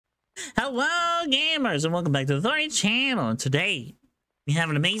Hello, gamers, and welcome back to the Thorny channel. And today, we have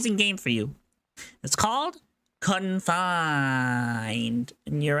an amazing game for you. It's called Confined.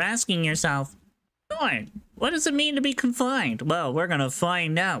 And you're asking yourself, Thorn, what does it mean to be confined? Well, we're gonna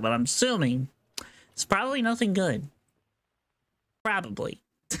find out, but I'm assuming it's probably nothing good. Probably.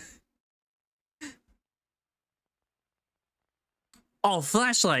 Oh,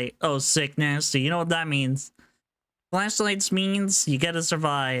 flashlight. Oh, sick, nasty. You know what that means? Flashlights means you gotta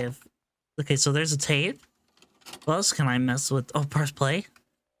survive. Okay, so there's a tape. What else can I mess with? Oh, press play.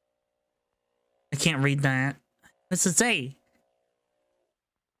 I can't read that. What's it say?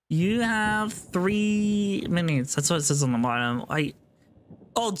 You have 3 minutes. That's what it says on the bottom.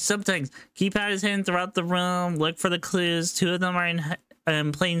 Oh, subtext. Keypad is hidden throughout the room. Look for the clues. 2 of them are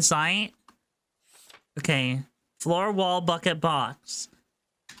in plain sight. Okay. Floor, wall, bucket, box.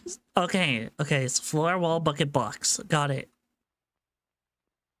 Okay, so floor, wall, bucket, box. Got it.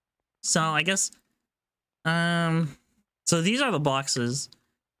 So I guess, so these are the boxes.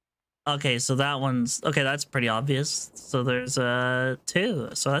 Okay, so that one's, okay, that's pretty obvious. So there's a 2.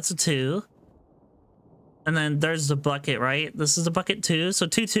 So that's a 2. And then there's the bucket, right? This is a bucket 2. So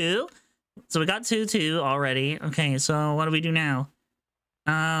 2, 2. So we got 2, 2 already. Okay, so what do we do now?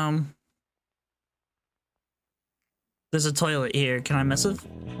 There's a toilet here. Can I mess with?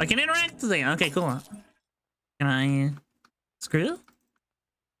 I can interact with it. Okay, cool. Can I screw?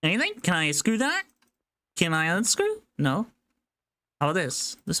 Anything? Can I screw that? Can I unscrew? No. How about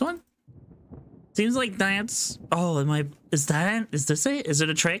this? This one? Seems like that's... Oh, is this it? Is it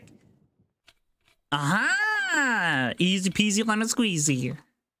a trick? Aha! Easy peasy lemon squeezy.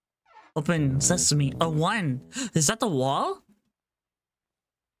 Open sesame. A 1. Is that the wall?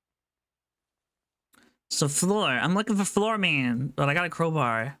 So floor. I'm looking for floor man, but I got a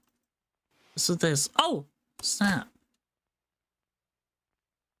crowbar. What's with this? Oh! Snap.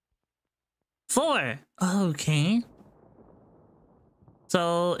 4. Okay.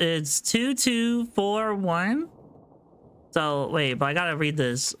 So it's 2, 2, 4, 1. So wait, but I gotta read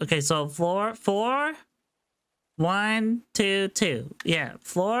this. Okay, so floor 4, 1, 2, 2. Yeah,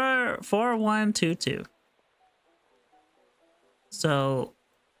 floor 4, 1, 2, 2. So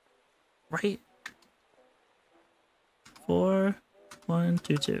right. 4, 1,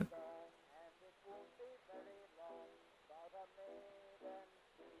 2, 2.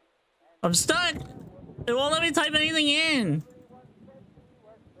 I'm stuck! It won't let me type anything in!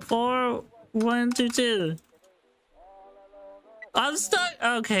 4, 1, 2, 2. I'm stuck!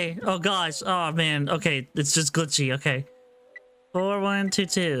 Okay. Oh gosh. Oh man. Okay. It's just glitchy. Okay. 4, 1, 2,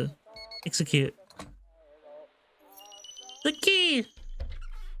 2. Execute. The key!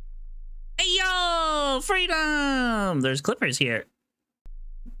 Hey yo! Freedom! There's clippers here.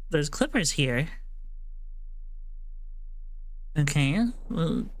 There's clippers here. Okay.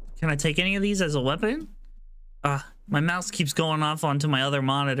 Well, can I take any of these as a weapon? My mouse keeps going off onto my other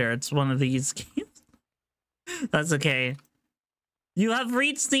monitor. It's one of these games. That's okay. You have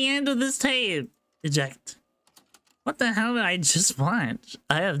reached the end of this tape. Eject. What the hell did I just watch?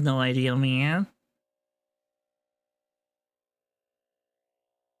 I have no idea, man.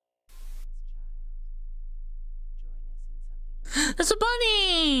 It's a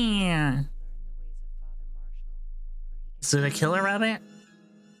bunny! Is it a killer rabbit?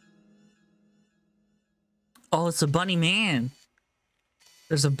 Oh, it's a bunny man.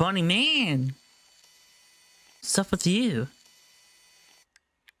 There's a bunny man. What's up with you?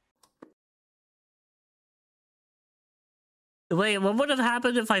 Wait, what would have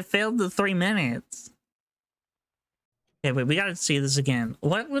happened if I failed the 3 minutes? Okay, wait, we gotta see this again.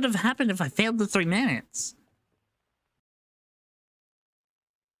 What would have happened if I failed the 3 minutes?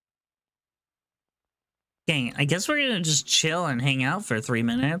 Okay, I guess we're gonna just chill and hang out for 3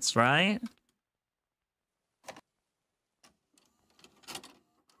 minutes, right?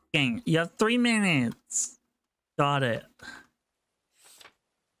 Okay, you have 3 minutes. Got it.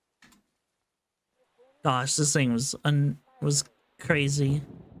 Gosh, this thing was crazy.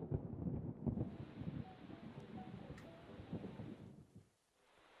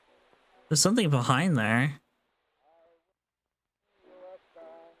 There's something behind there.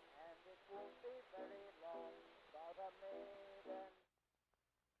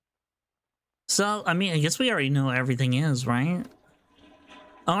 So, I mean, I guess we already know what everything is, right?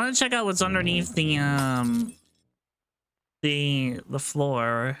 I want to check out what's underneath the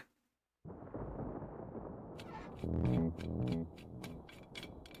floor.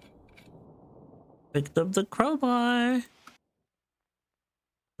 Picked up the crowbar. Are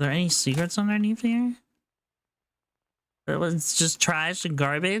there any secrets underneath here? It's just trash and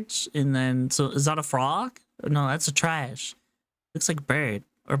garbage, and then, so is that a frog? No, that's a trash. Looks like a bird.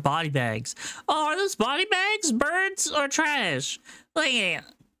 Or body bags. Oh, are those body bags birds or trash? Like,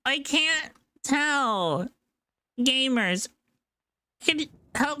 I can't tell. Gamers, can you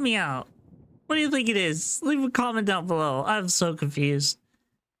help me out? What do you think it is? Leave a comment down below. I'm so confused.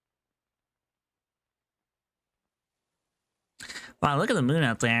 Wow, look at the moon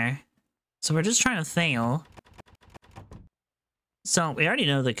out there. So we're just trying to fail. So we already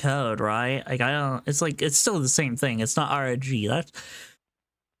know the code, right? Like, I don't... It's like, it's still the same thing. It's not RNG.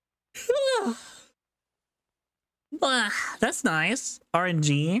 That's nice.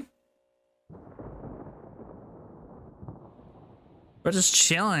 RNG. We're just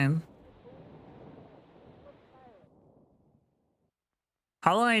chilling.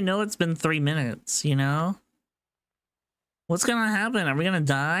 How do I know it's been 3 minutes, you know? What's gonna happen? Are we gonna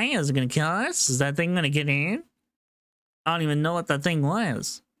die? Is it gonna kill us? Is that thing gonna get in? I don't even know what that thing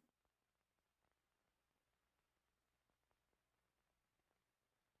was.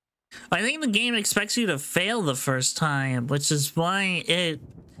 I think the game expects you to fail the first time, which is why it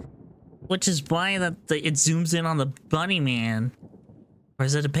zooms in on the bunny man. Or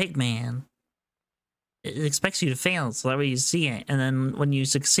is it a pig man? It expects you to fail, so that way you see it. And then when you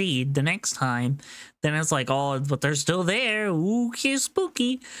succeed the next time, then it's like, oh, but they're still there. Ooh,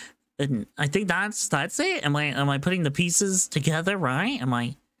 spooky. And I think that's it. Am I putting the pieces together right? Am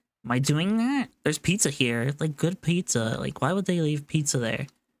I doing that? There's pizza here, like good pizza. Like, why would they leave pizza there?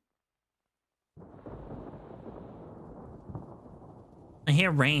 I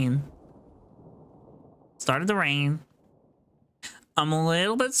hear rain. Started the rain. I'm a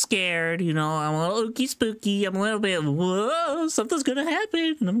little bit scared, you know. I'm a little ooky spooky. I'm a little bit, whoa, something's gonna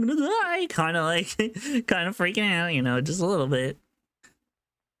happen and I'm gonna die. Kind of freaking out, you know, just a little bit.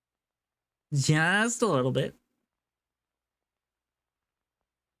 Just a little bit.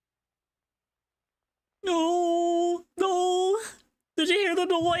 No, no. Did you hear the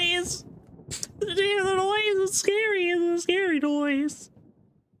noise? Did you hear the noise? It's scary. It's a scary noise.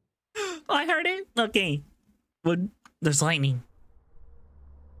 I heard it. Okay. There's lightning.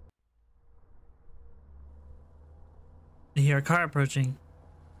 I hear a car approaching.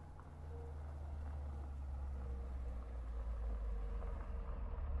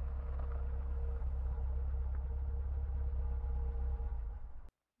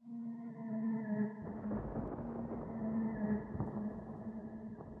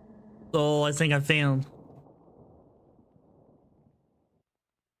 Oh, I think I failed.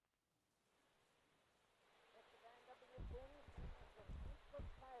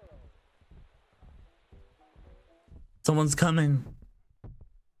 Someone's coming.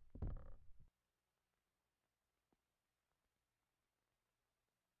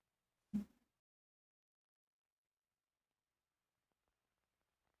 I'm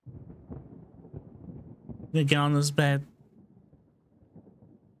gonna get on this bed.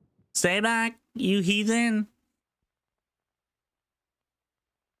 Stay back, you heathen.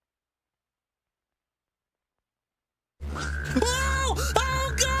 Oh!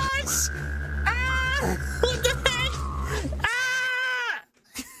 Oh, gosh! Ah! What the heck? Ah!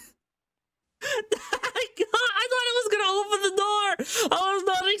 I thought it was gonna open the door! I was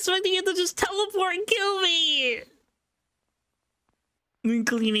not expecting it to just teleport and kill me!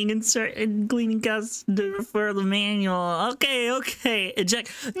 Cleaning gas to refer the manual. Okay. Eject.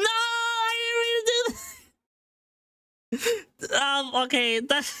 No! I didn't mean to do that! Okay,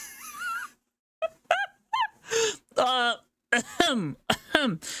 that's...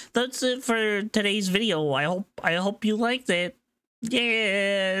 That's it for today's video. I hope you liked it.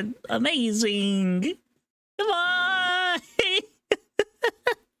 Yeah, amazing. Goodbye.